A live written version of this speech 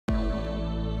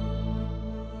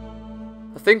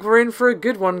I think we're in for a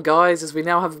good one, guys, as we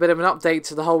now have a bit of an update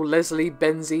to the whole Leslie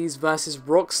Benzies versus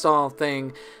Rockstar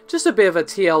thing. Just a bit of a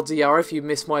TLDR if you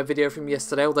missed my video from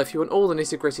yesterday, although if you want all the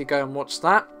nitty-gritty, go and watch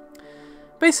that.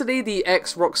 Basically, the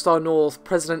ex-Rockstar North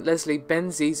president Leslie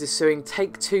Benzies is suing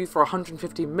Take-Two for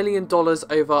 $150 million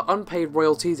over unpaid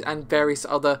royalties and various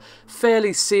other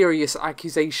fairly serious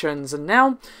accusations, and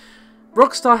now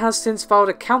Rockstar has since filed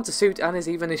a countersuit and has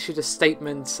even issued a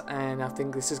statement, and I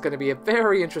think this is going to be a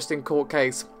very interesting court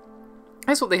case.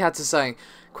 Here's what they had to say.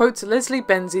 Quote, Leslie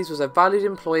Benzies was a valued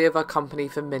employee of our company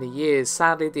for many years.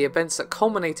 Sadly, the events that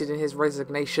culminated in his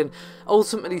resignation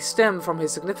ultimately stem from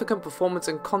his significant performance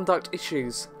and conduct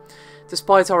issues.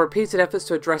 Despite our repeated efforts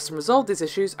to address and resolve these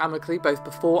issues amicably both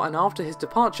before and after his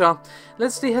departure,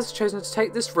 Leslie has chosen to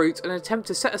take this route in an attempt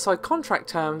to set aside contract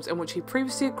terms in which he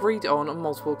previously agreed on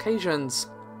multiple occasions.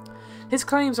 His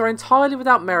claims are entirely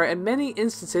without merit and in many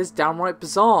instances downright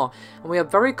bizarre, and we are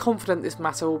very confident this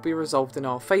matter will be resolved in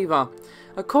our favour.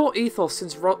 A core ethos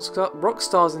since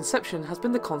Rockstar's inception has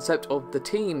been the concept of the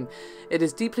team. It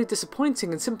is deeply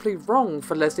disappointing and simply wrong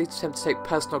for Leslie to attempt to take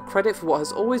personal credit for what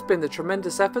has always been the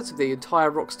tremendous efforts of the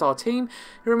entire Rockstar team,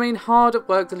 who remain hard at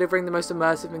work delivering the most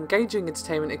immersive and engaging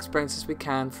entertainment experiences we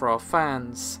can for our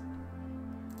fans.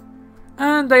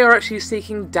 And they are actually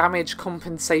seeking damage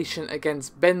compensation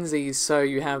against Benzies. So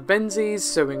you have Benzies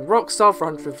suing Rockstar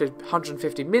for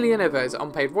 $150 million over his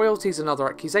unpaid royalties and other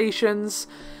accusations.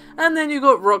 And then you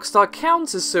got Rockstar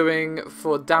countersuing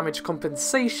for damage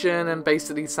compensation and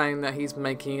basically saying that he's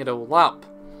making it all up.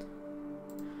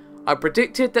 I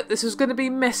predicted that this was going to be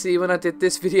messy when I did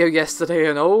this video yesterday,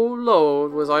 and oh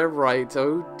lord was I right,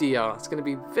 oh dear. It's going to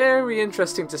be very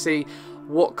interesting to see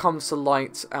what comes to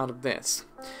light out of this.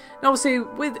 Now obviously,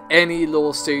 with any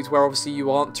lawsuit where obviously you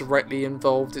aren't directly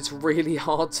involved, it's really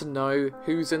hard to know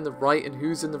who's in the right and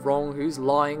who's in the wrong, who's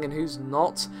lying and who's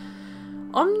not.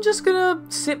 I'm just gonna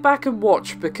sit back and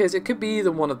watch, because it could be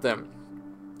either one of them.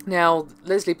 Now,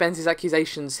 Leslie Benzies'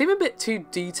 accusations seem a bit too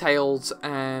detailed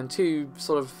and too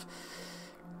sort of,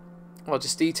 well,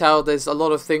 just detailed. There's a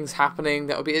lot of things happening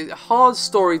that would be a hard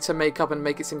story to make up and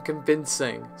make it seem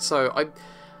convincing. So I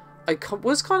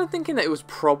was kind of thinking that it was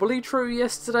probably true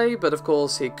yesterday, but of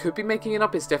course he could be making it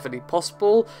up. It's definitely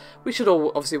possible. We should all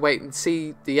obviously wait and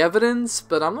see the evidence,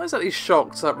 but I'm not exactly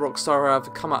shocked that Rockstar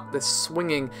have come up this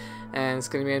swinging, and it's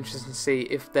going to be interesting to see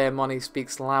if their money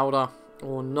speaks louder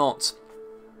or not.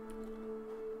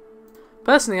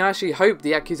 Personally, I actually hope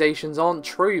the accusations aren't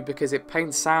true, because it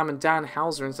paints Sam and Dan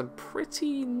Houser in some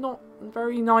pretty not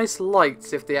very nice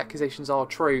lights if the accusations are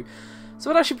true. So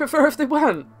I'd actually prefer if they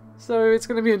weren't. So it's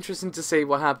going to be interesting to see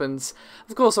what happens.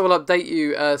 Of course, I will update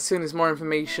you as soon as more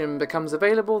information becomes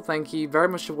available. Thank you very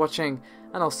much for watching,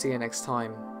 and I'll see you next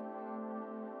time.